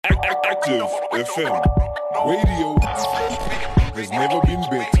Active FM. Radio has never been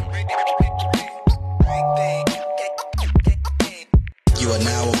better. You are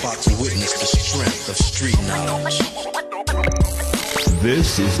now about to witness the strength of street knowledge.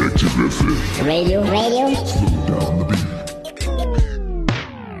 This is Active FM. Radio. Slow down the beat.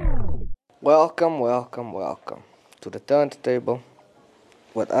 Welcome to the turntable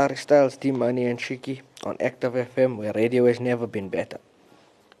with Doggystyle, D-Money and Shiki on Active FM, where radio has never been better.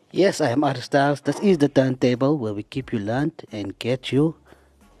 Yes, I am Doggystyle. This is the turntable where we keep you learned and get you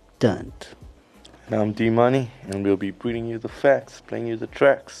turned. And I'm D-Money, and we'll be bringing you the facts, playing you the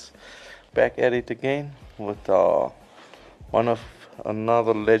tracks. Back at it again with one of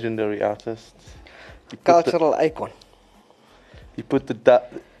another legendary artist. Cultural icon. He put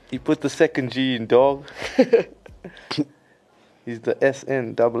the second G in dog. He's the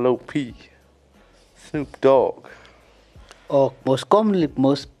SNOOP. Snoop Dogg. Or most commonly,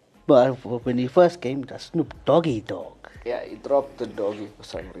 when he first came, the Snoop Doggy Dog. Yeah, he dropped the doggy for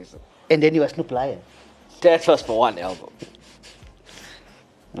some reason. And then he was Snoop Lion. That was for one album.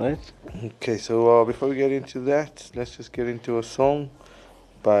 Right? Okay, so before we get into that, let's just get into a song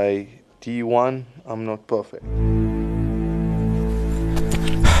by D1, I'm Not Perfect.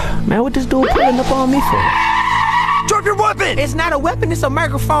 Man, what this dude pulling up on me for? Drop your weapon! It's not a weapon, it's a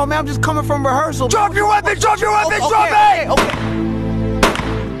microphone, man. I'm just coming from rehearsal. Drop your weapon! Drop your weapon! Drop it! Okay.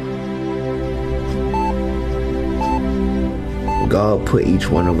 God put each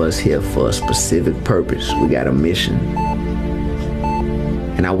one of us here for a specific purpose. We got a mission.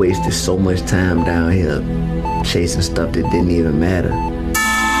 And I wasted so much time down here chasing stuff that didn't even matter.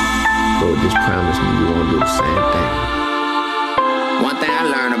 Lord, just promise me you won't do the same thing. One thing I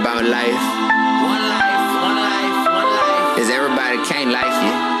learned about life, one life, is everybody can't like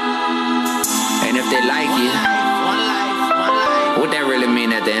you. And if they like you, what that really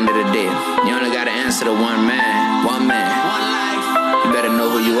mean at the end of the day? You only gotta answer to one man. You better know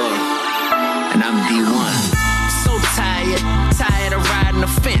who you are. And I'm D1. So tired of riding the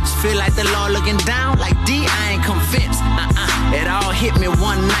fence. Feel like the law looking down, like D, I ain't convinced. It all hit me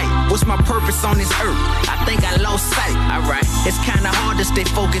one night. What's my purpose on this earth? I think I lost sight. Alright, it's kinda hard to stay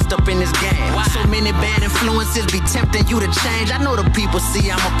focused up in this game. Why? So many bad influences be tempting you to change. I know the people see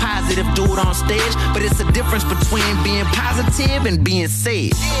I'm a positive dude on stage, but it's a difference between being positive and being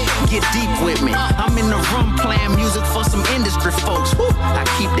safe. Get deep with me. I'm in the room playing music for some industry folks. Woo. I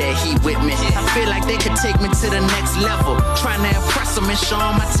keep that heat with me. I feel like they could take me to the next level. Trying to impress them and show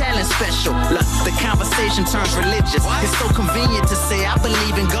them my talent special. Look, the conversation turns religious. It's so convenient to say I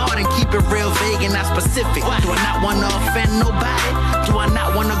believe in God and keep it real vague and not specific. Do I not want to offend nobody? Do I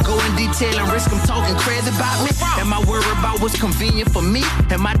not want to go in detail and risk them talking crazy about me? Am I worried about what's convenient for me?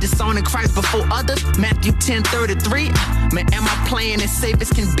 Am I disowning Christ before others? Matthew 10:33. Man, am I playing as safe as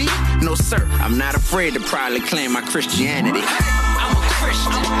can be? No, sir. I'm not afraid to proudly claim my Christianity. I'm a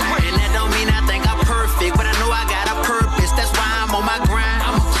Christian, and that don't mean I think I'm perfect, but I know I got a purpose. That's why I'm on my grind.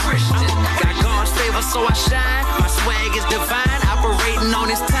 I'm a Christian. Got God's favor, so I shine. My swag is divine, operating on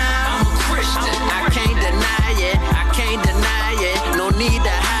His time. I'm a Christian. I can't deny it. No need to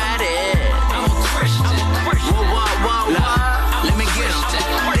hide it. I'm a Christian. Whoa. Let me get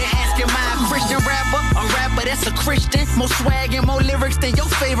 'em. They asking my Christian rapper, a rapper that's a Christian. More swag and more lyrics than your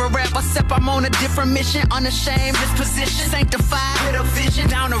favorite rapper. Except I'm on a different mission, unashamed disposition, sanctified with a vision.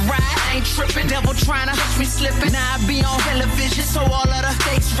 Down the ride, ain't tripping. Devil trying to catch me slipping. Now I be on television, so all of the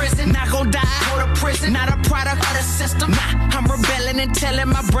stakes risen. Not gon' die, go to prison. Not a product of the system. Nah, I'm rebelling and telling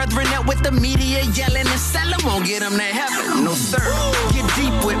my brethren that with the media yelling and selling won't get them to heaven. No sir, get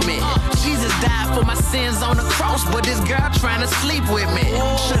deep with me. Jesus died for my sins on the cross, but this girl trying to sleep with me.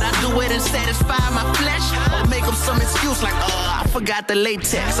 Should I do it and satisfy my flesh, or make up some excuse like, I forgot the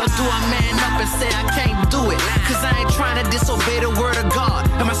latex? Or do I man up and say I can't do it? Cause I ain't trying to disobey the word of God.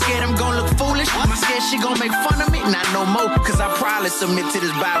 Am I scared I'm gonna look foolish? Am I scared she gonna make fun of me? Not no more, cause I probably submit to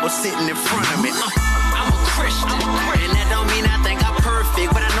this Bible sitting in front of me. I'm a Christian, and that don't mean I think I'm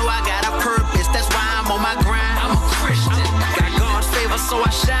perfect, but I know I got a purpose. That's why I'm on my grind. I'm a Christian. Got God's favor, so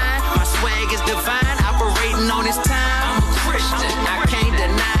I shine. My swag is divine, operating on His time. I'm a Christian. I can't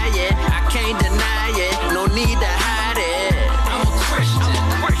deny it. No need to hide it. I'm a Christian.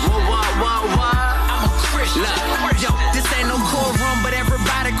 Whoa. I'm a Christian. Look, yo, this ain't no courtroom, but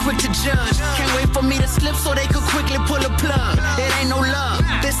everybody quick to judge. Can't wait for me to slip so they could quickly pull a plug. It ain't no love.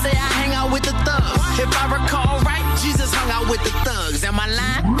 They say I hang out with the thugs. If I recall right, Jesus hung out with the thugs. Am I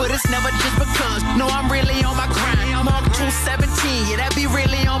lying? But it's never just because. No, I'm really on my grind. Mark 2:17, yeah, that be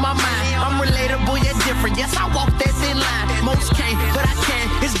really on my mind. I'm relatable, yet different. Yes, I walk that thin line. Most can't, but I can.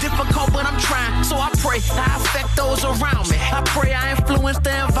 It's difficult, but I'm trying. So I pray I affect those around me. I pray I influence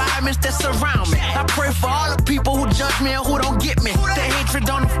the environment diamonds that surround me. I pray for all the people who judge me and who don't get me. The hatred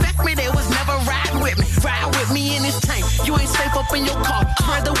don't affect me, they was never riding with me. Ride with me in this tank, you ain't safe up in your car.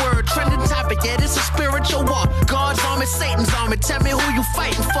 Spread the word, trending topic, yeah, this a spiritual war. God's on me, Satan's on me, tell me who you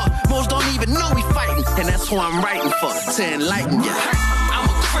fighting for. Most don't even know we fighting, and that's who I'm writing for, to enlighten ya. I'm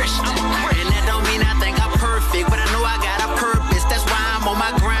a Christian, and that don't mean I think I'm perfect, but I know I got a purpose, that's why I'm on my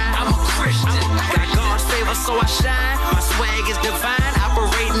grind. I'm a Christian, got God's favor so I shine, my swag is divine,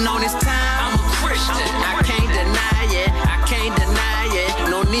 operating on this time. I'm a Christian, I can't deny it, I can't deny it,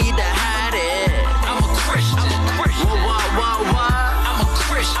 no need to hide it. I'm a Christian, wah. I'm a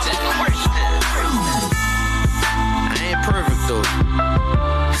Christian. I ain't perfect though.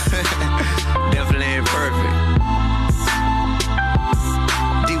 Definitely ain't perfect.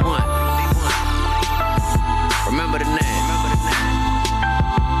 D1. Remember the name.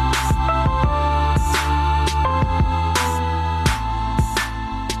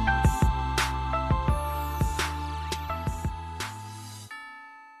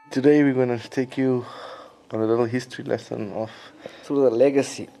 Today we're gonna take you on a little history lesson of Through the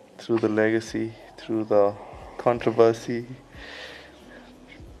legacy. through the controversy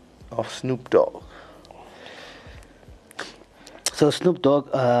of Snoop Dogg. So Snoop Dogg,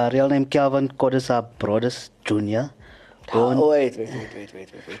 real name Calvin Codesa Brothers Jr. Oh, wait.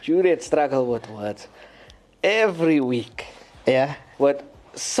 You did struggle with words every week. Yeah. With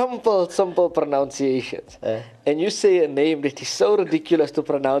simple pronunciations. And you say a name that is so ridiculous to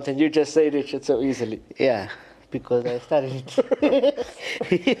pronounce and you just say that shit so easily. Yeah, because I started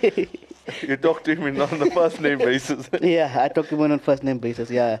it. You talk to him on the first name basis. Yeah, I talk to him on first name basis.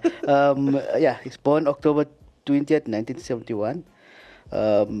 Yeah, he's born October 20th, 1971.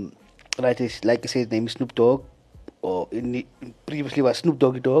 Right, like I said, his name is Snoop Dogg, or previously was Snoop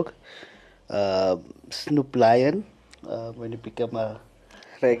Doggy Dogg. Snoop Lion, when he became a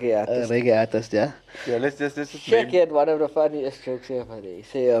reggae artist, yeah. Yeah, let's just Check had one of the funniest jokes ever. He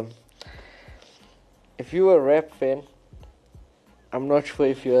say, if you were a rap fan, I'm not sure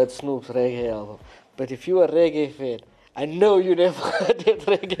if you heard Snoop's reggae album, but if you were a reggae fan, I know you never heard that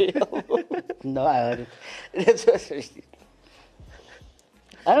reggae album. No, I heard it. That's what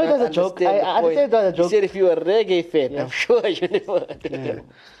I know it was a joke. I understand it was a joke. He said if you were a reggae fan, I'm sure you never heard that album.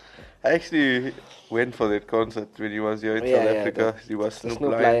 I actually went for that concert when he was here in South Africa. He was the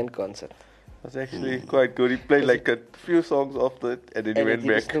Snoop Lion concert. It was actually quite good. He played like a few songs after it, and then he went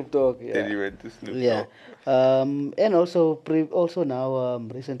back. Snoop Dogg, Then he went to Snoop Dogg. Yeah, and also now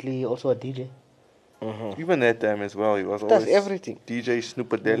recently also a DJ. Even that time as well, he was Does always everything. DJ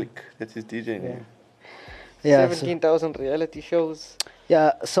Snoopadelic. That's his DJ name. Yeah, 17,000 reality shows.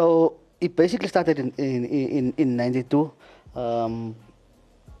 Yeah, so it basically started in 92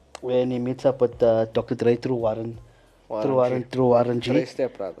 when he meets up with Dr. Dre through Warren G. Dre's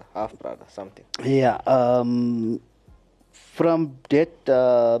stepbrother, half brother, something. Yeah, from that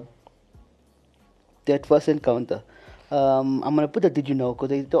first encounter, I'm gonna put the did you know, because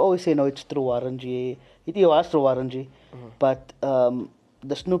they always say no, it's through Warren G. It was through Warren G, but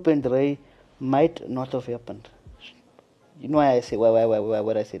the Snoop and Dre might not have happened. You know why I say why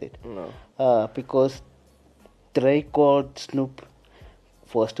I said it? No. Because Dre called Snoop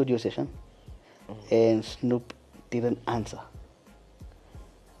for a studio session, and Snoop didn't answer.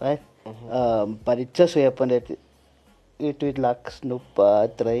 Right? But it just so happened that it like Snoop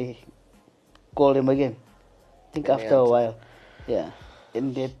Dre called him again. I think after a while. Yeah.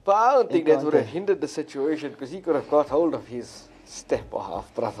 And that, but I don't think that would have hindered the situation, because he could have got hold of his step or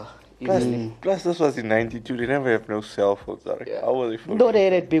half brother. Plus, this was in 92. They never have no cell phones. How were they phones? No,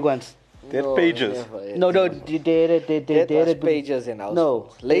 they had big ones. They had pages. No, they had pages in house. No.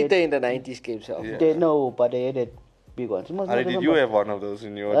 Later in the 90s came cell phones. They no, but they had big ones. Did you have one of those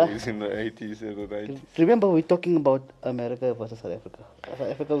in your days in the 80s and the 90s? Remember, we're talking about America versus South Africa. South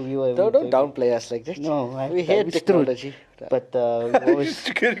Africa, don't downplay us like that. No, we had technology. True. But we always...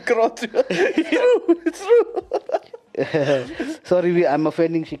 It's true. Sorry, I'm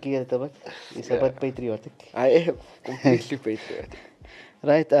offending Shiki, but it's about patriotic. I am completely patriotic.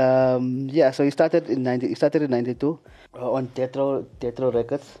 Right. So he started in 92 on Tetro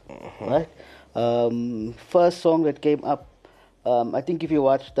Records. Right. First song that came up. I think if you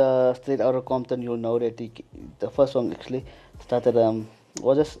watch the Straight Outta Compton, you'll know that the first song actually started.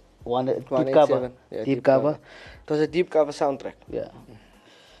 Was this one deep cover? Yeah, deep cover. It was a deep cover soundtrack. Yeah.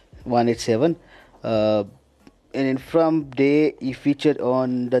 187. And then from there, he featured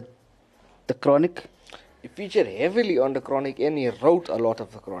on the Chronic. He featured heavily on the Chronic, and he wrote a lot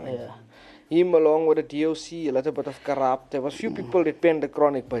of the Chronic. Yeah. Him along with the DOC, a little bit of Corrupt. There was few people that penned the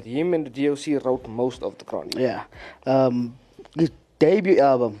Chronic, but him and the DOC wrote most of the Chronic. Yeah. His debut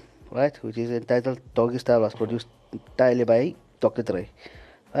album right? Which is entitled Doggystyle, was produced entirely by Dr. Dre,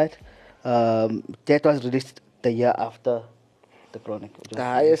 right? That was released the year after the Chronic. which was The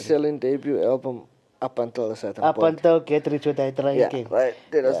highest 93. selling debut album up until a certain Up point. until Get Rich or Die Trying Yeah, came. right.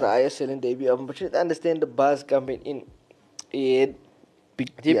 That was Yeah. the highest selling debut album. But you need to understand the buzz coming in. He had Deep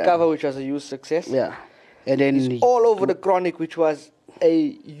yeah. Cover, which was a huge success. Yeah. And then He's all over the Chronic, which was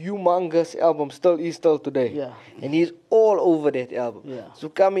a humongous album, still is still today. Yeah. And he's all over that album. Yeah. So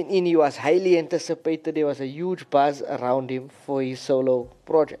coming in, he was highly anticipated. There was a huge buzz around him for his solo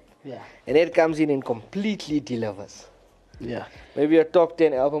project. Yeah. And that comes in and completely delivers. Yeah. Maybe a top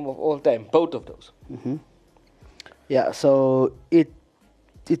 10 album of all time, both of those. Yeah, so it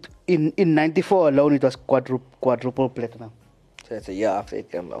in '94 alone it was quadruple platinum. So it's a year after it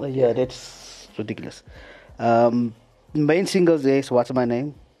came out. Yeah, that's ridiculous. Main singles there is What's My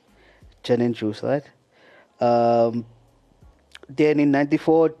Name, Gin and Juice, right? Then in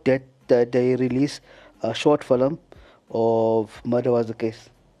 '94 they released a short film of Murder Was the Case,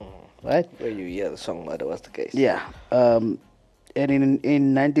 right? Where you hear the song Murder Was the Case. Yeah. And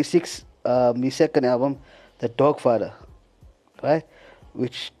in '96 his second album, The Dogfather, right,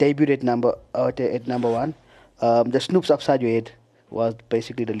 which debuted at number one. The Snoop's Upside Your Head was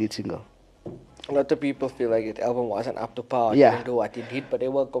basically the lead single. A lot of people feel like that album wasn't up to par. Yeah. Didn't do what he did, but they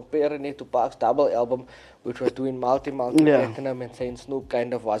were comparing it to Park's double album, which was doing multi Yeah. platinum, and saying Snoop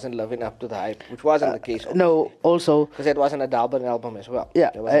kind of wasn't living up to the hype, which wasn't the case. No, also, Because it wasn't a double album as well.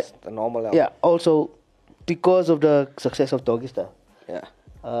 Yeah, It was a normal album. yeah, also because of the success of Doggystyle, Yeah.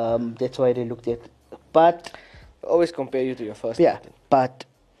 that's why they looked at. But Always compare you to your first yeah, album. but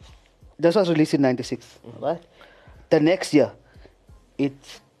this was released in '96, right? The next year, it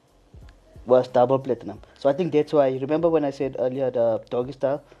was double platinum. So I think that's why. Remember when I said earlier the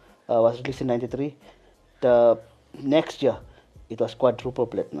Doggystyle was released in '93? The next year, it was quadruple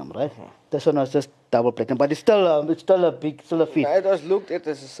platinum, right? This one was just double platinum, but it's still a feat. It was looked at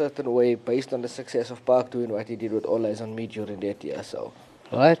as a certain way based on the success of Park doing what he did with All Eyes on Me during that year. So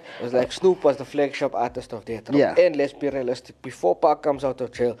Right? it was like Snoop was the flagship artist of that. Yeah. And let's be realistic, before Park comes out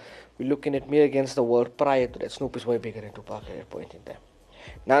of jail, we're looking at Me Against the World. Prior to that, Snoop is way bigger than Tupac at that point in time.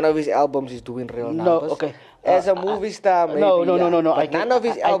 None of his albums is doing real numbers. okay. As a movie star, maybe. no. But none of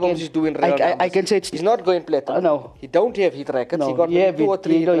his albums is doing real numbers. I can say it's. He's not going platinum. No. He don't have hit records. No, He got yeah, maybe 2 or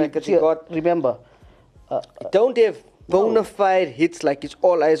 3 hit records. He got. Remember, He don't have bona fide hits like it's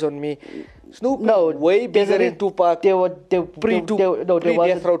All Eyes on Me. Snoop no, is way bigger than Tupac.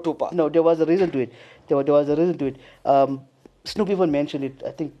 Pre-Death Row Tupac. No, there was a reason to it. There was a reason to it. Snoop even mentioned it.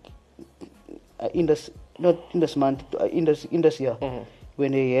 I think in this year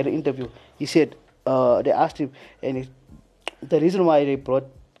when he had an interview, he said they asked him, and the reason why they brought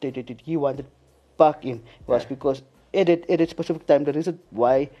he wanted Pac in was because at a specific time the reason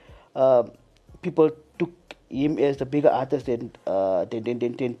why people took him as the bigger artist than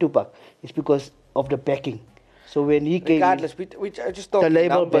Tupac is because of the backing. So when he came, Regardless, we just talk the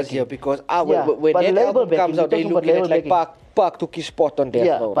label numbers backing. here because Yeah, when but that the label album comes backing, out, they you're talking looking about at like label Park took his spot on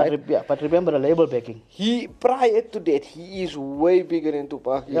Death Row, right? but remember the label backing. He prior to that, he is way bigger than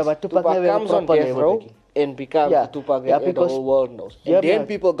Tupac. Yeah, but Tupac never had comes on proper Death label Row backing. and becomes Yeah, the Tupac yeah, that the because- whole world knows. yeah, And then but-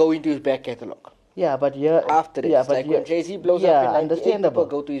 people go into his back catalog. Yeah, but yeah, After that, yeah, it's but like yeah, when Jay-Z blows yeah, up in 98, people understandable.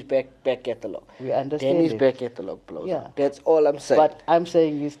 go to his back catalog. We understand Then his it. back catalog blows Yeah. up. That's all I'm saying. But I'm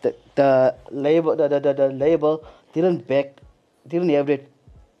saying is that the label, the label didn't have that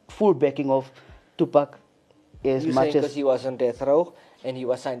full backing of Tupac as You're much saying because as he was on Death Row and he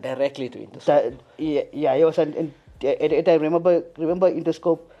was signed directly to Interscope. yeah, he was. And at I remember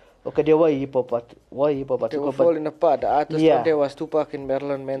Interscope. Okay, they were hip hop, but They were falling apart. The artist Yeah. on there was Tupac and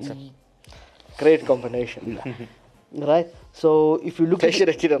Marilyn Manson. Great combination. right? So if you look They at should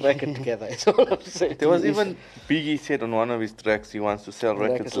have did a record together. That's all I'm saying. There was even Biggie said on one of his tracks he wants to sell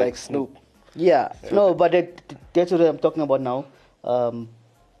records Records like Snoop. yeah, no, but that's what I'm talking about now.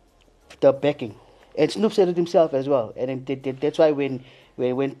 The backing, and Snoop said it himself as well, and that's why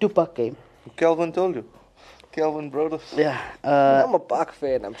when Tupac came, Calvin told you. Calvin brothers. yeah, I'm a Park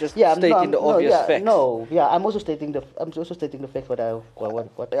fan. I'm just yeah, stating the obvious facts. No, yeah, I'm also stating the facts.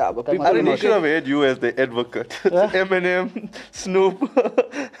 What Yeah, but people I think not they should have had you as the advocate. Eminem, Snoop,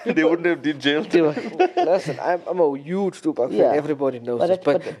 they wouldn't have did jail time. Listen, I'm a huge Tupac fan. Yeah. Everybody knows But this. that-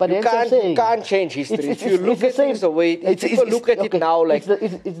 But, but you that's what I'm saying. can't change history. It's- If you it's look the at same- things the way people look at it now, like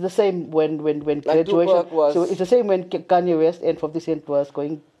it's the same when Like graduation. Tupac was- So it's the same when Kanye West and 50 Cent was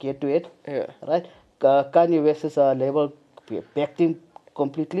going get to it. Yeah. Right. Kanye West's label backed him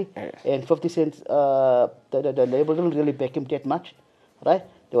completely, and 50 Cent's the label didn't really back him that much, right?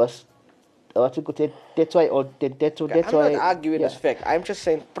 There was that's why. That's I'm why. not arguing this fact. I'm just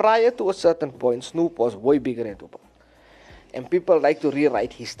saying prior to a certain point, Snoop was way bigger than Tupac. And people like to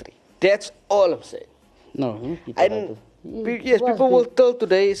rewrite history. That's all I'm saying. No. And people will still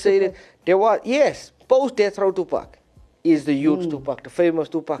today say that there was, yes, post death row Tupac is the huge Tupac, the famous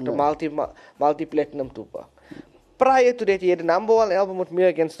Tupac, the multi-platinum Tupac. Prior to that, he had a #1 album with Me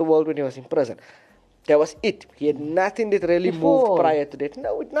Against the World when he was in prison. That was it. He had nothing that really moved prior to that.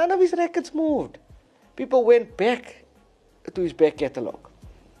 No, none of his records moved. People went back to his back catalogue.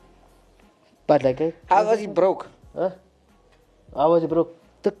 But like, how was he broke? Huh? How was he broke?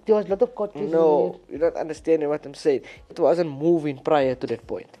 There was a lot of court cases. No, you're not understanding what I'm saying. It wasn't moving prior to that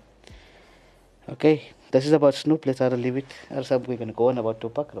point. Okay, this is about Snoop. Let's leave it. Else we're gonna go on about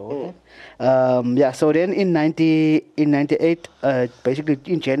Tupac. Yeah. So then in 98, basically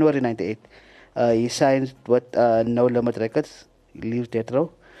in January 98, he signed No Limit Records. He leaves Death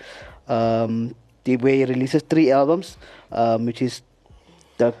Row. He releases 3 albums, which is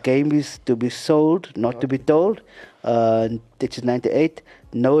The Game Is to Be Sold, Not to Be Told. Which is 98.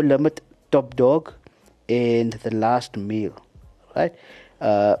 No Limit, Top Dog, and The Last Meal. Right.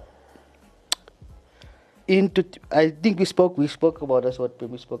 I think we spoke about this when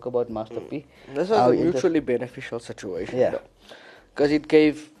we spoke about Master P. This was a mutually beneficial situation. Yeah. Because it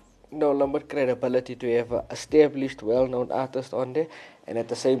gave No Limit credibility to have an established, well-known artist on there, and at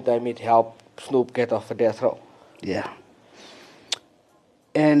the same time it helped Snoop get off of death row. Yeah.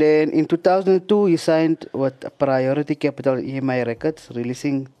 And then in 2002 he signed with Priority Capital EMI Records,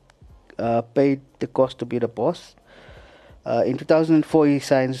 releasing Paid the Cost to Be the Boss. In 2004 he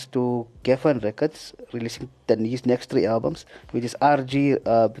signs to Geffen Records, releasing his next 3 albums, which is RG,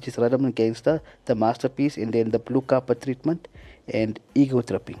 which is Rhythm and Gangster, The Masterpiece, and then The Blue Carpet Treatment, and Ego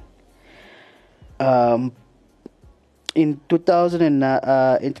Tripping. In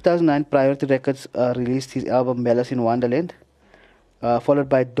 2009, Priority Records released his album Malice in Wonderland, followed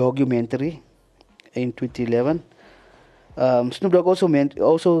by Documentary in 2011. Snoop Dogg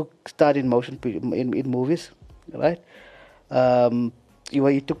also starred in in movies, right?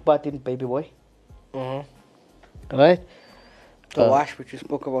 He took part in Baby Boy, right? The Wash, which we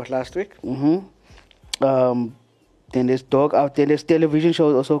spoke about last week. Then there's there's television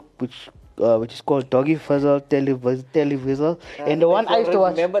shows also, which is called Doggy Fuzzle Television. And the one I used to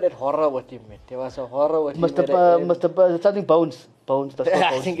watch. Remember that horror with him, man? There was a horror with him. Mr. Something Bones. That's called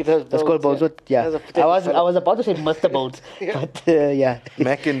Bones. I think it was Bones. That's called Bones. Yeah. I was about to say Mr. Bones, but yeah.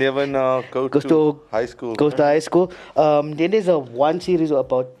 Mac and Devon goes to high school. Goes to high school. Then there's one series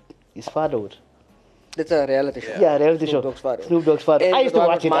about his fatherhood. It's a reality show. Yeah, reality show. Snoop Dogg's father. And I used to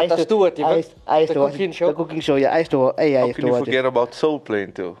watch it. I used to watch it. The cooking show. Yeah, I used to watch it. How can you forget about Soul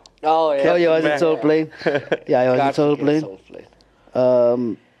Plane too? Oh yeah. Oh, yeah, I was in Soul Plane. Yeah, I was in Soul Plane.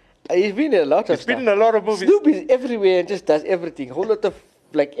 He's been in a lot of stuff. He's been in a lot of movies. Snoop is everywhere and just does everything. A whole lot of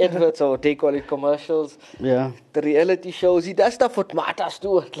like adverts or they call it commercials. Yeah. The reality shows. He does stuff with Martha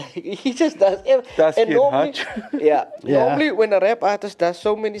Stewart. Like he just does everything. And normally, normally when a rap artist does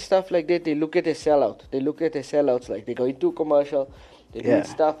so many stuff like that, they look at a sellout. They look at a sellouts, like they go into commercial, they do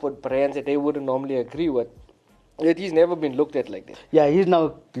stuff with brands that they wouldn't normally agree with. Yet he's never been looked at like that. Yeah, he's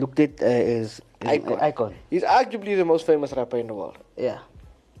now looked at as an icon. He's arguably the most famous rapper in the world. Yeah.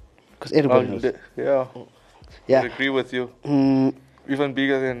 Because everybody knows. I agree with you. Even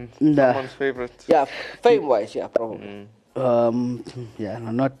bigger than someone's favorite. Yeah, fame-wise, yeah, probably.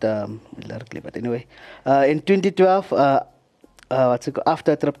 Not lyrically, but anyway. In 2012,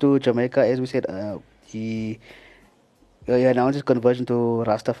 after a trip to Jamaica, as we said, he announced his conversion to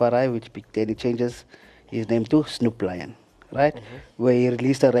Rastafari, which then he changes his name to Snoop Lion, right? Where he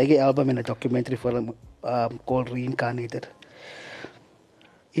released a reggae album and a documentary film called Reincarnated.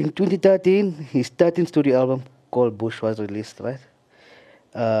 In 2013, his 13th studio album called Bush was released, right?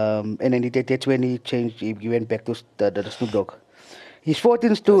 And then that's when he changed. He went back to the Snoop Dogg. His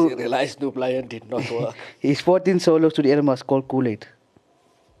 14th studio. He realized Snoop Lion did not work. His 14th solo studio album was called Kool-Aid,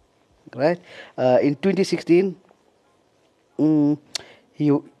 right? In 2016,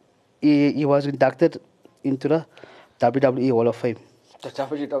 he was inducted into the WWE Hall of Fame.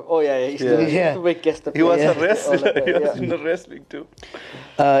 Oh yeah, he used to make guest appearances. He was a wrestler. He was in the wrestling too.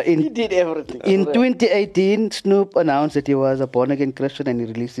 He did everything. In 2018, Snoop announced that he was a born-again Christian and he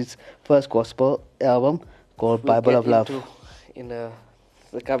released his first gospel album called Bible of Love. In the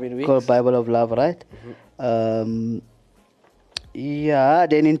coming weeks. Called Bible of Love, right? Then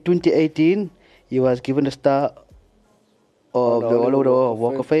in 2018, he was given the star of the Hollywood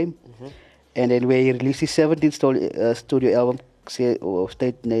Walk of Fame. And then where he released his 17th studio album,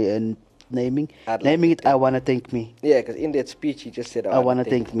 naming it I Wanna Thank Me. Yeah, because in that speech he just said I wanna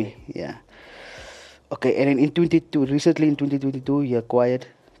thank me. Yeah. Okay, and then recently in 2022, he acquired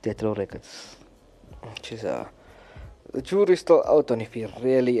Death Row Records. Which is the jury's still out on if he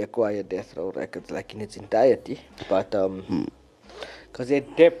really acquired Death Row Records like in its entirety, but because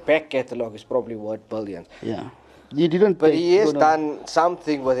their back catalogue is probably worth billions. Yeah. He didn't. But he has done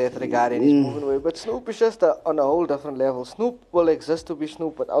something with it regarding his moving away. But Snoop is just on a whole different level. Snoop will exist to be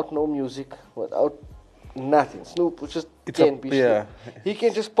Snoop without no music, without nothing. Snoop just can't be Snoop. He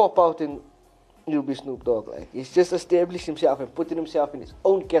can just pop out and he'll be Snoop Dogg. Like he's just established himself and putting himself in his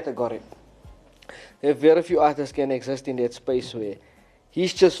own category. There are very few artists can exist in that space where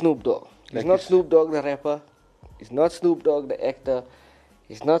he's just Snoop Dogg. He's not Snoop Dogg the rapper. He's not Snoop Dogg the actor.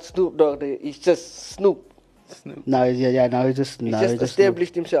 He's not Snoop Dogg he's just Snoop. Now he's just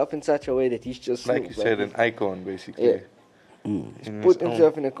established himself in such a way that he's just like Snoop, you said, an icon basically. Yeah. He's put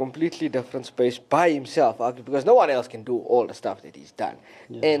himself in a completely different space by himself, because no one else can do all the stuff that he's done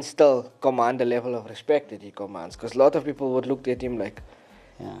and still command the level of respect that he commands. Because a lot of people would look at him like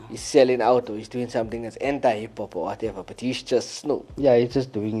he's selling out or he's doing something that's anti-hip hop or whatever, but he's just Snoop. Yeah, he's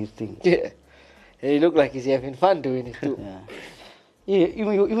just doing his thing. Yeah, and he look like he's having fun doing it too.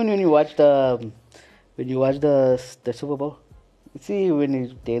 Even when you watch the Super Bowl, you see when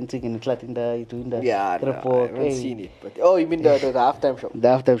he's dancing and he's doing the I haven't seen it. But you mean the halftime show? The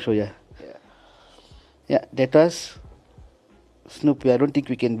halftime show, yeah. Yeah, that was Snoop. I don't think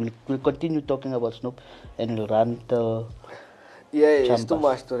we'll continue talking about Snoop and we'll run the. It's too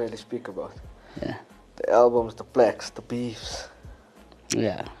much to really speak about. Yeah. The albums, the plaques, the beefs.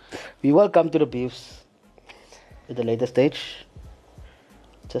 Yeah. We will come to the beefs at the later stage.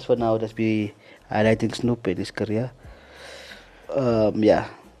 Just for now, let's be highlighting Snoop in his career.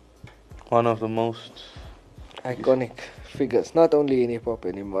 One of the most iconic figures, not only in hip hop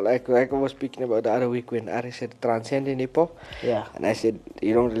anymore. Like I was speaking about the other week when Ari said transcending hip hop. Yeah. And I said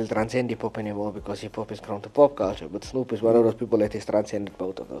you don't really transcend hip hop anymore because hip hop has grown to pop culture. But Snoop is one of those people that has transcended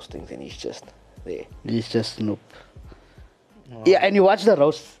both of those things, and he's just there. He's just Snoop. Yeah, and you watch the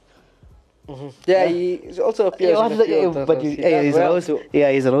roast. Mm-hmm. Yeah, he also appears in the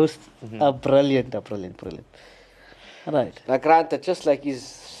his roast are brilliant. Right. Like granted, just like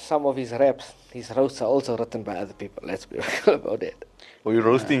some of his raps, his roasts are also written by other people. Let's be real about that. Are you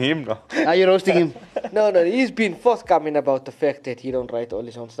roasting him now? Are you roasting him? No, he's been forthcoming about the fact that he don't write all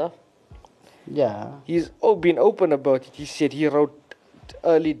his own stuff. Yeah. He's been open about it. He said he wrote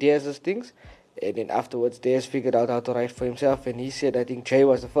early Daz's things, and then afterwards Daz figured out how to write for himself, and he said I think Jay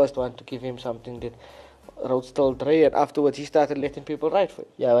was the first one to give him something that wrote still Dre, and afterwards he started letting people write for him.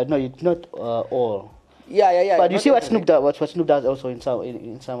 Yeah, but no, it's not all. Yeah. But you see what Snoop does. What Snoop does also in some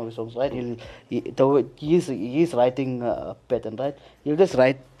of his songs, right? He's writing a pattern, right? He'll just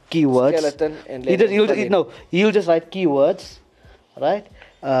write keywords. Skeleton and he'll just write keywords, right?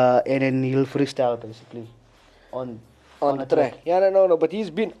 And then he'll freestyle basically on the track. Yeah, no. But he's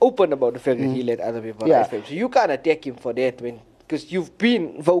been open about the fact that he let other people write for him. So you can't attack him for that because you've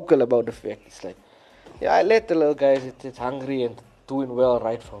been vocal about the fact. It's like, I let the little guys that's hungry and doing well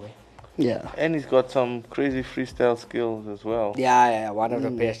write for me. Yeah. And he's got some crazy freestyle skills as well. Yeah, one of the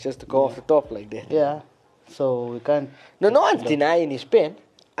best, just to go off the top like that. Yeah. So we can't. No one's denying his pen.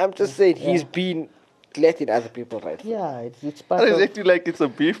 I'm just saying he's been letting other people write. Yeah, it's part of. It's actually like it's a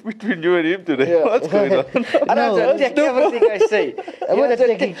beef between you and him today. Yeah. What's going on? I don't attack everything I say.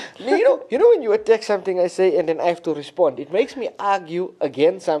 You know when you attack something I say and then I have to respond, it makes me argue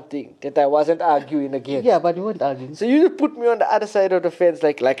against something that I wasn't arguing against. Yeah, but you weren't arguing. So you put me on the other side of the fence,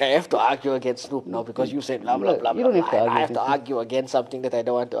 like I have to argue against Snoop now because you said blah blah blah. You don't have to argue. I have to argue against something that I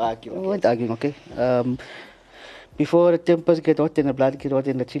don't want to argue against. You weren't arguing, okay? Before the tempers get hot and the blood get hot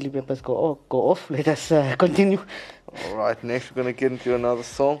and the chili peppers go off, let us continue. Alright, next we're going to get into another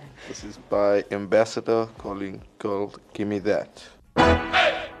song. This is by Ambassador called Give Me That.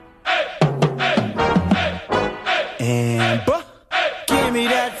 Amber, give me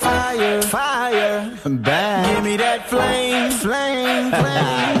that fire, bang. Give me that flame.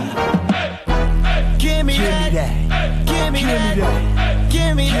 Give me that.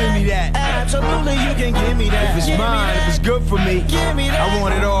 Give me that. Absolutely, you can give me that. If it's mine, if it's good for me, give me that. I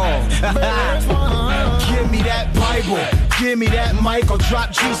want it all. Give me that Bible. Give me that mic, I'll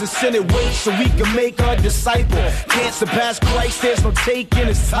drop Jesus in it, wait so we can make a disciple. Can't surpass Christ, there's no taking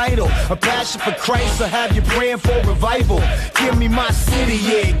his title. A passion for Christ, so have you praying for revival. Give me my city,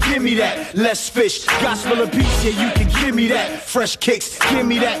 yeah, give me that. Less fish, gospel of peace, yeah, you can give me that. Fresh kicks, give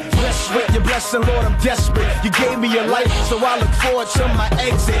me that. Blessed with your blessing, Lord, I'm desperate. You gave me your life, so I look forward to my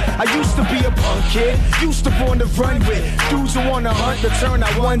exit. I used to be a punk kid. Used to want to run with dudes who want to hunt to turn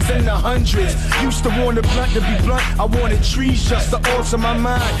our ones into hundreds. Used to want the blunt to be blunt. I wanted trees just to alter my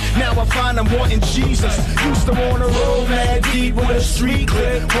mind. Now I find I'm wanting Jesus. Used to want to roll mad deep with a street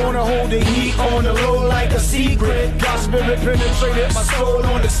clip. Wanna hold the heat on the low like a secret. God's spirit penetrated my soul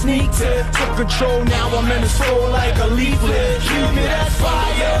on the sneak tip. Took control, now I'm in the soul like a leaflet. Give me that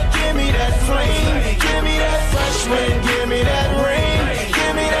fire, give me that flame. Give me that fresh wind, give me that rain.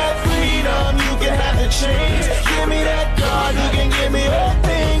 Give me that freedom, you can have the chains. Give me that God who can give me all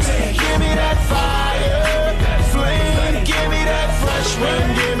things. Give me that fire, flame. Give me that fresh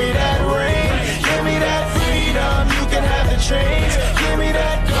wind, give me that rain. Give me that freedom, you can have the chains. Give me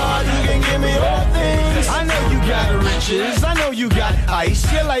that God who can give me all things. I know you got riches, I know you got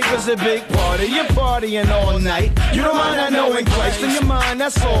ice. Your life is a big party, you're partying all night. You don't mind not knowing Christ in your mind,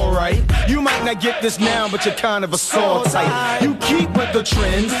 that's alright. You might not get this now, but you're kind of a saw type. You keep with the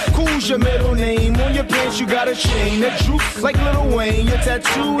trends, cool's your middle name. On your pants you got a chain that droops like Lil Wayne. You're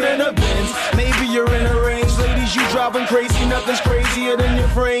tattooed in a Benz, maybe you're in a range. Ladies, you driving crazy, nothing's crazier than your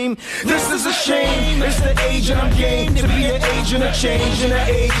frame. This is a shame, it's the age and I'm game to be an agent of change in the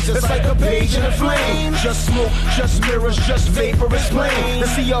age. It's like a page in a flame. Just smoke, just mirrors, just vapor, it's plain. To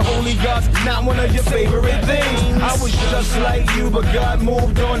see your holy God's not one of your favorite things. I was just like you, but God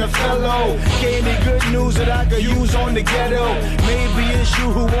moved on a fellow. Gave me good news that I could use on the ghetto. Maybe it's you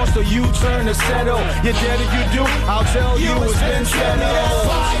who wants to U-turn to settle. You're dead if you do, I'll tell you it's been settled. Give me that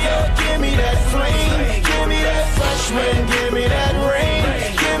fire, give me that flame. Give me that fresh wind, give me that rain.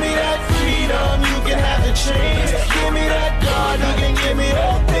 Give me that freedom, you can have the chains. Give me that God who can give me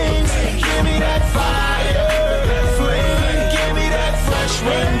all things. Give me that fire, flame. Give me that fresh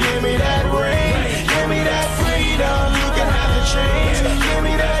wind, give me that rain. Give me that freedom, you can have the chains. Give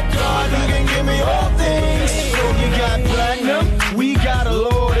me that God who can give me all things. So you got platinum, we got a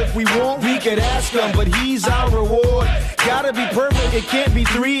Lord. If we want, we could ask him, but he's our reward. Gotta be perfect, it can't be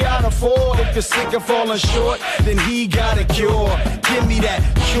 3 out of 4. If you're sick of falling short, then he got a cure. Give me that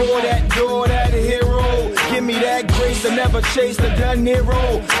cure, that door, that hero. Give me that grace to never chase the De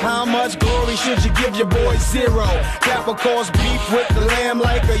Niro. How much glory should you give your boy? 0. That will cause beef with the lamb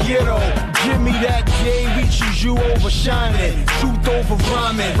like a yiddle. Give me that day we choose you over shining. Truth over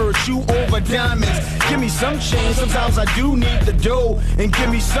rhyming, virtue over diamonds. Give me some change, sometimes I do need the dough. And give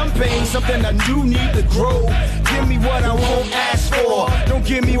me some pain, something I do need to grow. Give me what I won't ask for. Don't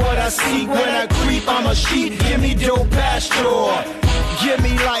give me what I seek. When I creep, I'm a sheep. Give me dope pasture. Give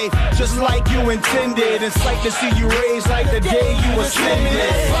me life just like you intended. It's like to see you raised like the day you ascended. Give me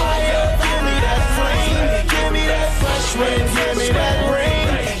that fire, give me that flame. Give me that fresh wind, give me that rain.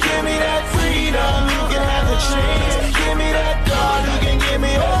 Give me that freedom, you can have the chains. Give me that God who can give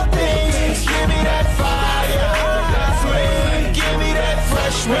me all things. Give me that fire, that flame. Give me that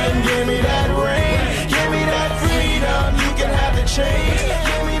fresh wind, give me that rain. Give me that freedom, you can have the chains.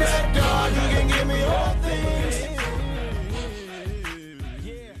 Give me that God who can give me all things.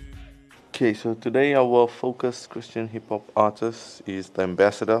 Okay, so today our focused Christian hip-hop artist is the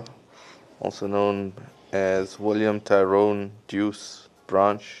Ambassador, also known as William Tyrone Deuce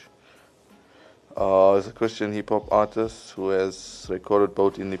Branch. Is a Christian hip-hop artist who has recorded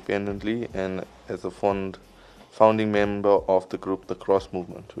both independently and as a founding member of the group The Cross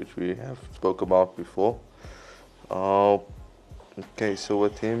Movement, which we have spoke about before. Okay, so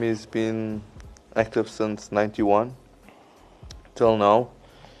with him, he's been active since 91 till now.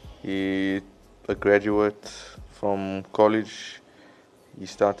 He a graduate from college. He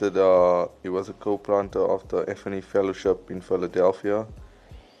started. He was a co-planter of the F&E Fellowship in Philadelphia.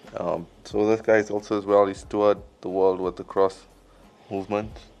 So this guy is also as well. He's toured the world with the Cross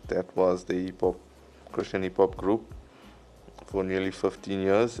Movement. That was the Christian hip hop group for nearly 15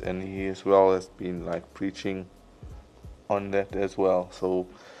 years, and he as well has been like preaching on that as well. So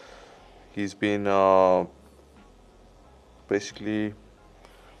he's been basically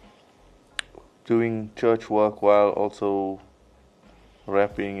doing church work while also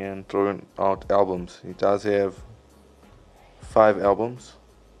rapping and throwing out albums. He does have 5 albums,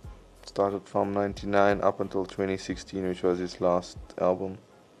 started from 99 up until 2016, which was his last album.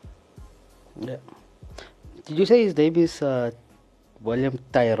 Yeah. Did you say his name is William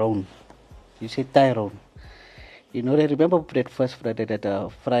Tyrone? You said Tyrone. You know, I remember that first Friday,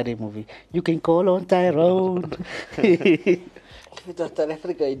 that Friday movie. You can call on Tyrone. If it was South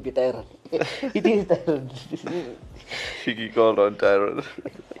Africa, it'd be Tyrone. It is Tyrone. Shiki called on Tyrone.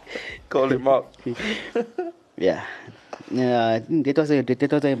 Call him up. Yeah. That was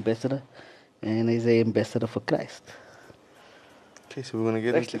an ambassador, and he's an ambassador for Christ. Okay, so we're gonna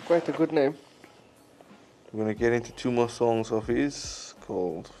get Actually, quite a good name. We're gonna get into 2 more songs of his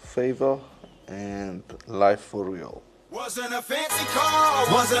called Favor and Life for Real. Wasn't a fancy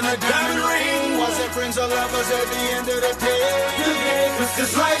car, wasn't a diamond ring, wasn't friends or lovers at the end of the day. Cause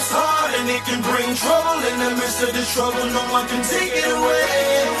this life's hard and it can bring trouble. In the midst of this trouble, no one can take it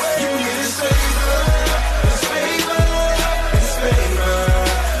away. You need his favor, his favor, his favor,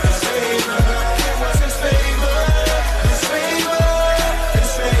 his favor. It was his favor, his favor,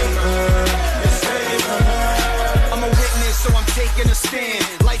 his favor, his favor. I'm a witness, so I'm taking a stand.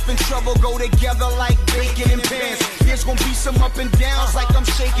 Life and trouble go together like bacon and pants. There's gonna be some up and downs like I'm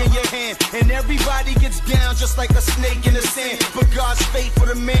shaking your hand. And everybody gets down just like a snake in the sand. But God's faithful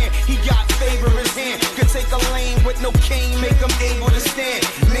to man, he got favor in his hand. Could take a lane with no cane, make him able to stand.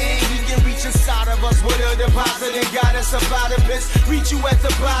 Man, he can reach inside of us with a deposit and got us up out of this. Reach you at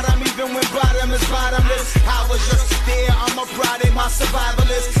the bottom, even when bottom is bottomless. I was just there, I'm a pride in my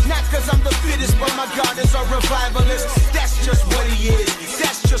survivalist. Not cause I'm the fittest, but my God is a revivalist. That's just what he is,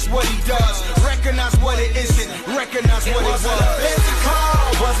 that's just what he does. Recognize what it isn't, recognize what it was. Wasn't a fancy car,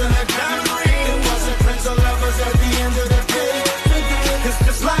 wasn't a diamond ring, it wasn't friends or lovers at the end of the day. Cause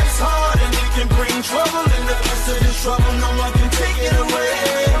this life's hard and it can bring trouble. In the midst of this trouble, no one can take it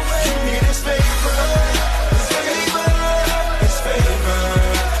away. You need his favor, his favor, his favor,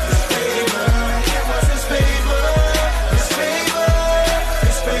 his favor. It was his favor, his favor,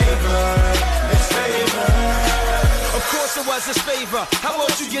 his favor, his favor. Of course it was his favor. How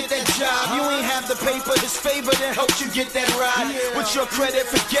else you get that job? You ain't have the paper. His favor that helped you get that ride. With your credit,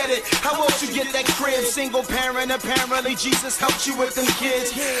 forget it. How else you get that crib? Single parent, apparently Jesus helped you with them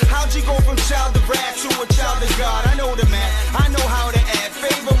kids. How'd you go from child to wrath to a child of God? I know the math, I know how to add.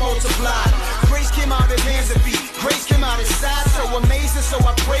 Favor multiplied. Grace came out his hands and feet. Grace came out his side. So amazing, so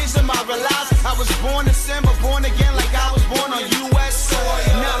I praise him, I realize I was born in sin, but born again like I was born on U.S.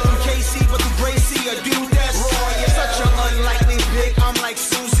 soil. Not from KC, but through Gracie, a dude that's royal. Such an unlikely pick, I'm like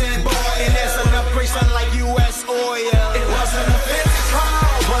Susan Boyle. And there's enough grace unlike U.S. oil. It wasn't a fancy car,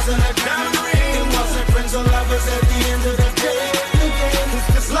 wasn't a diamond ring, it wasn't friends or lovers at the end of the day. Cause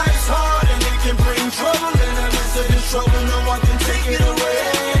this life's hard and it can bring trouble. In the midst of this trouble, no one can take it away.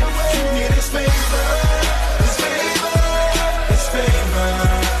 You need his favor, his favor, his favor,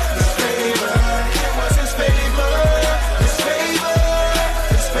 his favor. It was his favor, his favor,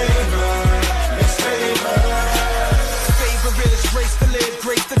 his favor, his favor. Favor is grace to live,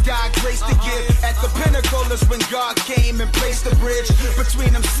 grace to die, grace to give. At the pinnacle is when God came and placed the bridge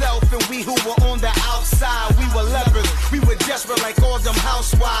between himself and we who were on the outside. We were lepers, we were desperate like all them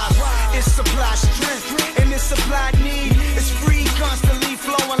housewives. It supplies strength and it supplied need. It's free, constantly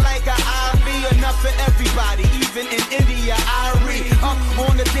flowing like an IV. Enough for everybody, even in India, Irie. Up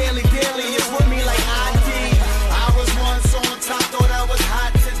on the daily, it's with me like ID. I was once on top, thought I was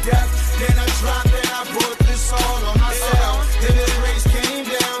hot to death. Then I dropped and I brought this all on myself. Then the grace came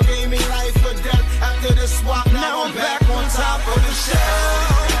down, gave me life or death. After the swap, now I'm back on top of the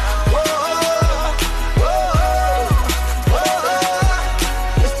shelf.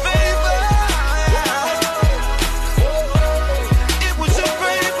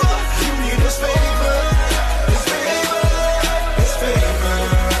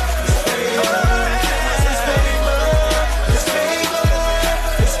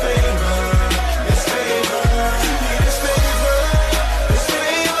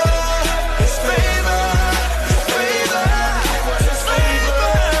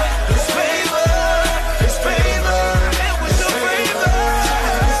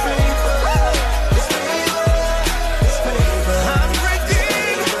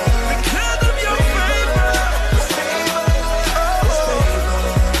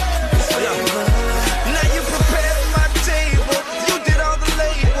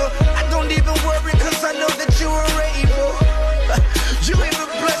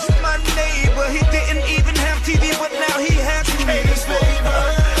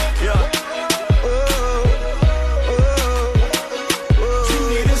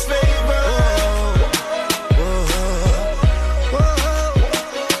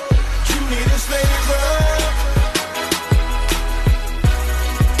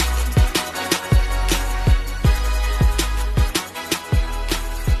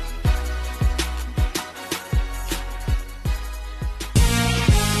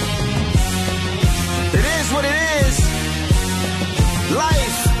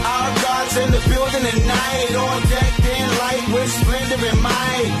 Night on deck, then light with splendor and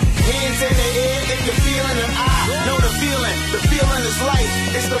might. Hands in the air, if you're feeling it, I know the feeling. The feeling is life.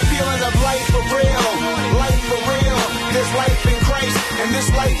 It's the feeling of life for real. Life for real. There's life in Christ, and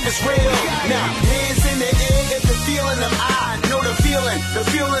this life is real. Now, hands in the air, if you're feeling it, I know the feeling. the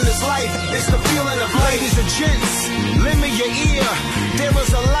feeling is life. It's the feeling of life. Ladies and gents, lend me your ear. There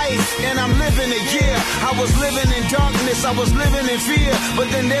was a life, and I'm living it, yeah. I was living in darkness, I was living in fear. But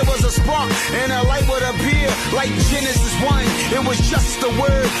then there was a spark, and a light would appear. Like Genesis 1, it was just a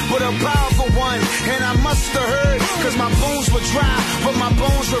word, but a powerful one. And I must have heard, cause my bones were dry, but my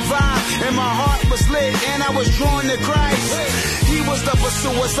bones revived. And my heart was lit, and I was drawn to Christ. He was the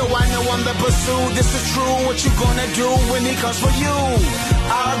pursuer, so I know I'm the pursued. This is true, what you gonna do when he comes for you?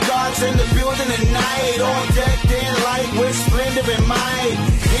 Our God's in the building tonight, all decked in light with splendor and might.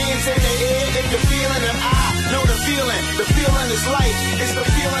 Hands in the air if you're feeling them. I know the feeling is life. It's the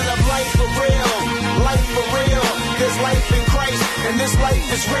feeling of life for real, life for real. There's life in Christ, and this life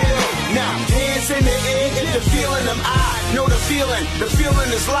is real. Now, hands in the air if you're feeling them. I know the feeling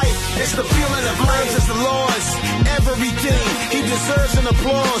is life. It's the feeling of life. It's the Lord's everything. He deserves an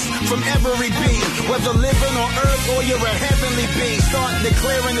applause from every being, whether living on earth or you're a heavenly being. Start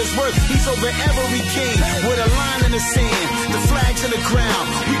declaring his worth. He's over every king with a line in the sand, the flags in the ground.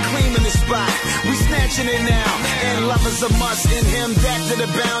 We claiming the spot, we snatching it now. And love is a must in him, that to the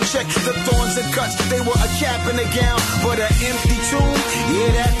bound. Check the thorns and cuts, they were a cap and a gown, but an empty tomb,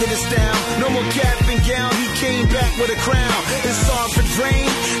 yeah, that did us down. No more cap and gown, he came back with a crown. His sovereign reign,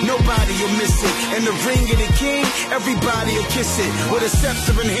 nobody will miss it. And the ring of the king, everybody will kiss it. With a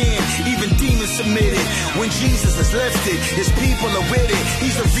scepter in hand, even demons submitted. When Jesus is lifted, his people are with it.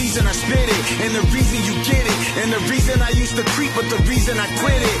 He's the reason I spit it, and the reason you get it, and the reason I used to creep, but the reason I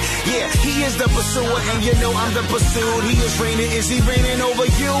quit it. Yeah, he is the pursuer, and you know I'm the pursued. He is reigning, is he reigning over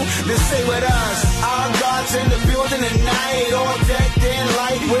you? Then say with us, our God's in the building tonight, all decked in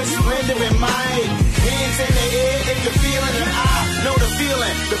light with splendor and might. Hands in the air if you're feeling it. I know the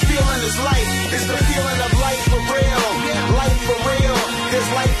feeling is life. It's the feeling of life for real, life for real. There's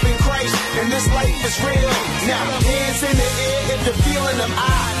life in Christ, and this life is real. Now, hands in the air if you're feeling them.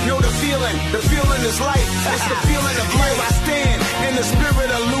 I know the feeling is life. It's the feeling of life. I stand in the spirit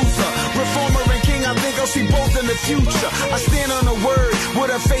of Luther, reformer and king. I think I'll see both in the future. I stand on the word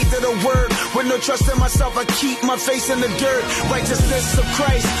with a faith of the word. With no trust in myself, I keep my face in the dirt. Righteousness of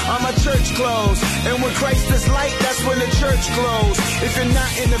Christ on my church clothes. And when Christ is light, that's when the church glows. If you're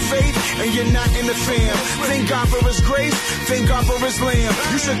not in the faith and you're not in the fam, thank God for his grace, thank God for his lamb.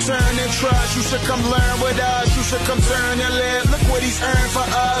 You should turn and trust, you should come learn with us. You should come turn and live. Look what he's earned for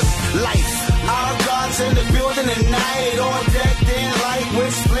us. Life. Our God's in the building tonight, all decked in light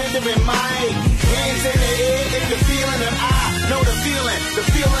with splendor and might. Hands in the air if you're feeling it. I know the feeling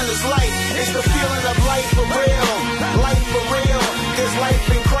is life. It's the feeling of life for real, life for real. There's life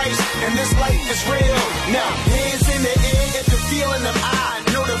in Christ, and this life is real. Now, hands in the air if you're feeling them. I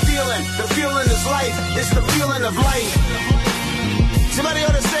know the feeling is life. It's the feeling of life. Somebody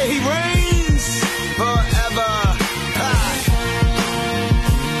ought to say he reigns forever.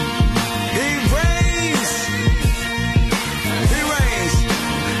 He reigns. He reigns.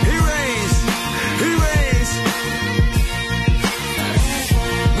 He reigns. He reigns.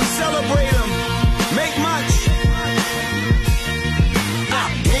 We celebrate him. Make much.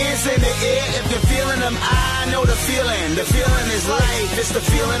 Hands in the air if you're feeling them. I know the feeling. The feeling is life. It's the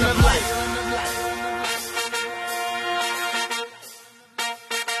feeling of life.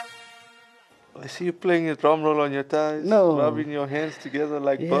 I see you playing a drum roll on your thighs, rubbing your hands together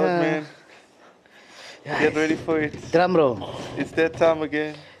like Birdman. Get ready for it. Drum roll. It's that time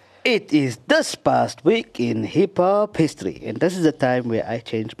again. It is this past week in hip-hop history, and this is the time where I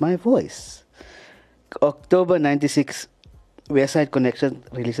changed my voice. October 96, West Side Connection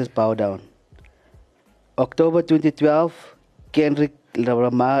releases Power Down. October 2012, Kendrick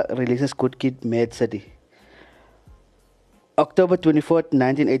Lamar releases Good Kid, Mad City. October 24th,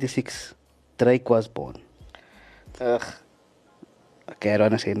 1986, Drake was born. Okay, I don't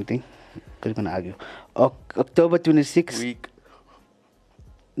want to say anything because you're going to argue. October 26th,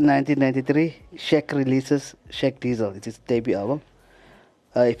 1993, Shaq releases Shaq Diesel. It's his debut album.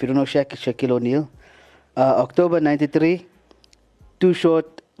 If you don't know Shaq, it's Shaquille O'Neal. October 93, Too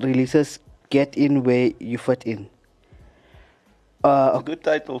Short releases Get In Where You Fit In. It's a good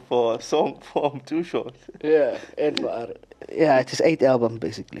title for a song from Too Short. Yeah, and for Ari. Yeah, it's his 8th album,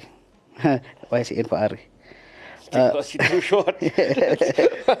 basically. Why is he in for Ari? Because you're too short. And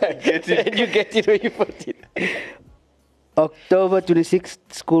you get it where you put it. October 26th,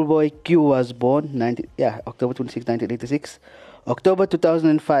 Schoolboy Q was born. October 26, 1986. October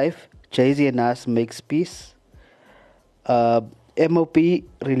 2005, Jay-Z and Nas makes peace. MOP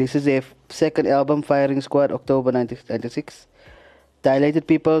releases their second album, Firing Squad, October 1996. Dilated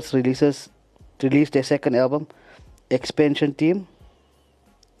Peoples released their second album, Expansion Team,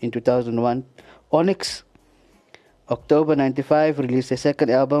 in 2001. Onyx, October 95 released their second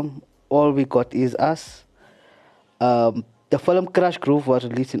album, All We Got Is Us. The film Crush Groove was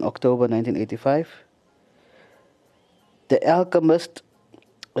released in October 1985. The Alchemist,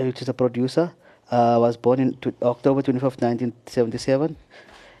 which is a producer, was born in October 25th, 1977.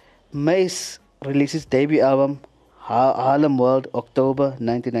 Mace released his debut album, Harlem World, October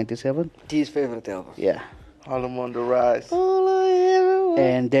 1997. His favorite album. Yeah. Harlem on the rise.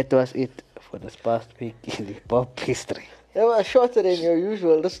 And that was it for this past week in the pop history. It was shorter than your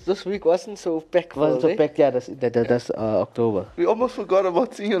usual. This week wasn't so packed. Wasn't so packed, yeah, that's October. We almost forgot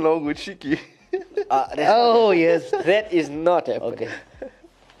about singing along with Shiki. Oh, yes. That is not happening. Okay.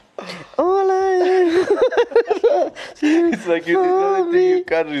 All I It's like it's another thing you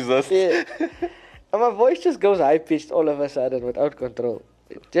can't resist. Yeah. And my voice just goes high pitched all of a sudden without control.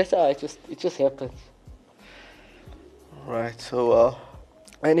 It just happens. Right, so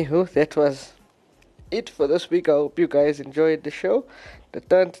Anywho, that was it for this week. I hope you guys enjoyed the show. The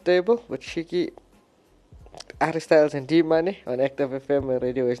Turntable with Shiki, Doggystyle and D-Money on Active FM and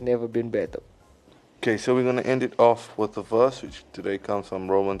radio has never been better. okay, so we're gonna end it off with a verse which today comes from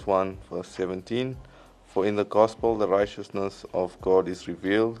Romans 1 verse 17. For in the gospel the righteousness of God is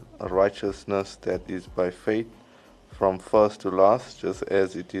revealed, a righteousness that is by faith from first to last, just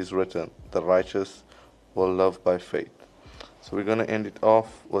as it is written, the righteous will live by faith. So we're gonna end it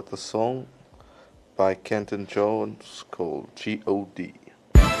off with a song by Kenton Jones called G.O.D.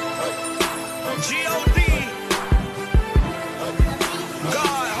 G.O.D.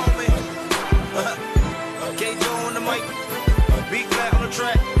 God, homie. K-Joe on the mic. Beat flat on the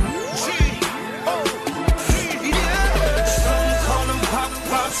track. G.O.D. Yeah. Some call him Pop,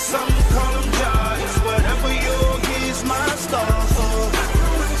 some call him Josh. Whatever yours is my star.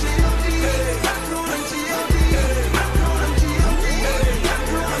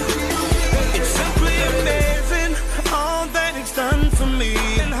 It's simply amazing all that it's done for me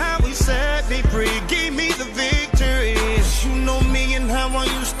and how he set me free, gave me the victory. You know me and how I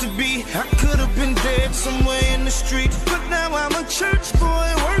used to be. I could have been dead somewhere in the street, but now I'm a church boy,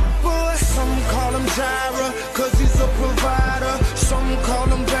 work boy. Some call him Jireh, cause he's a provider. Some call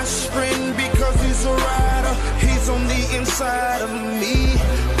him best friend because he's a rider. He's on the inside of me.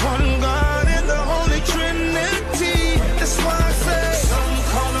 One God in the Holy Trinity. That's why I say some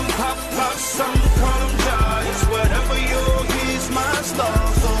call him Pop, some call him Josh. Whatever you're, he's my star.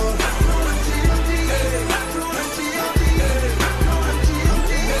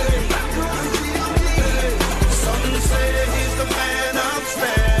 Some say he's the man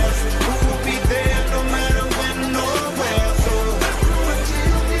upstairs who will be there no matter when or where.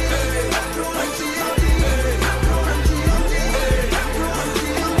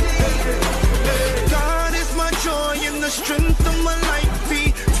 God is my joy and the strength of my life.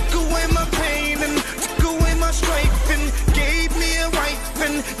 He took away my pain and took away my strife and gave me a wife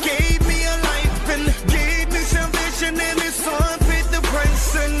and gave me a life and gave me salvation and his son paid the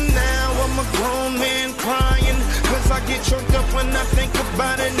price. And now I'm a grown man crying cause I get choked up when I think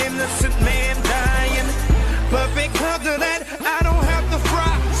about an innocent man dying. But because of that I don't have to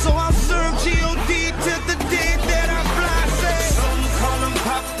fry, so I'll serve G.O.D. till the day that I fly. Say some call him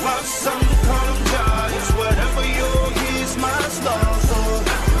Pop, some call him Josh. Whatever you're, he's my star.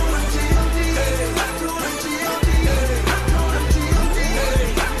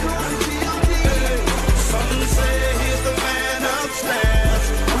 Some say he's the man upstairs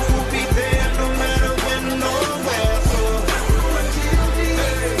who will be there no matter when or where.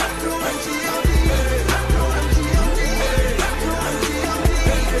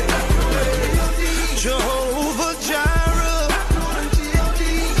 Jehovah Jireh,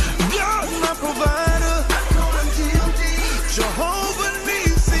 God my provider. Jehovah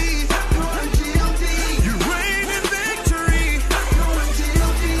Nissi, you reign in victory.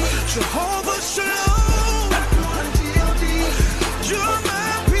 Jehovah Shalom, you're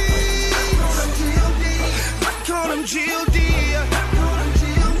my peace. I call him G.O.D.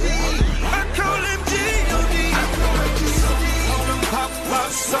 I call him G.O.D. Some call him Pop,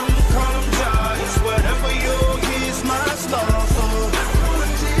 some call him Josh. Whatever you're, he's my star.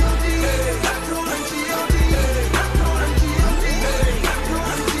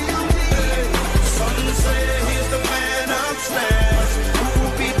 Some say he's the man upstairs who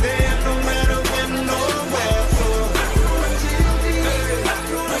will be there no matter when or where.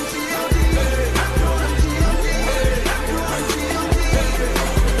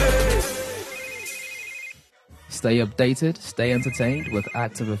 Stay updated, stay entertained with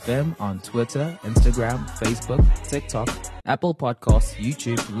Active FM on Twitter, Instagram, Facebook, TikTok, Apple Podcasts,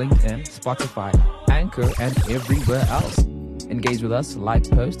 YouTube, LinkedIn, Spotify, Anchor, and everywhere else. Engage with us, like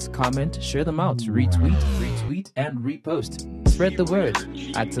posts, comment, share them out, retweet, and repost. Spread the word.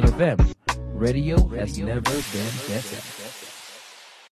 Active FM. Radio has never been better.